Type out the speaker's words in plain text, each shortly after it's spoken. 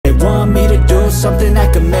something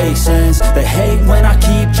that could make sense. They hate when I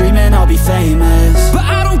keep dreaming I'll be famous, but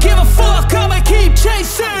I don't give a fuck, I'ma keep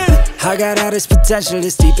chasing. I got all this potential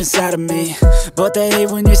that's deep inside of me, but they hate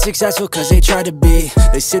when you're successful cause they try to be.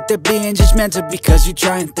 They sit there being judgmental because you're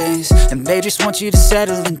trying things, and they just want you to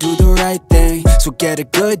settle and do the right thing. So get a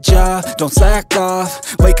good job, don't slack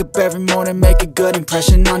off. Wake up every morning, make a good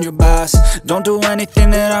impression on your boss. Don't do anything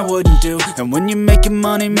that I wouldn't do, and when you're making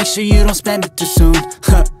money, make sure you don't spend it too soon.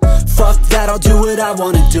 Fuck that, I'll do what I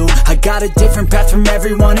wanna do. I got a different path from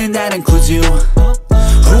everyone and that includes you.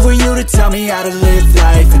 Who are you to tell me how to live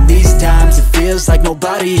life? In these times it feels like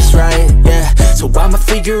nobody's right, yeah. So I'ma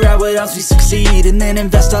figure out what else we succeed, and then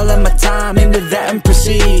invest all of my time into that and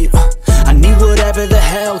proceed. I need whatever the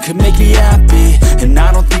hell could make me happy, and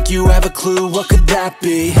I don't think you have a clue what could that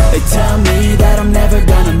be. They tell me that I'm never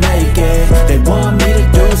gonna make it. They want me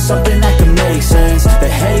to do something that could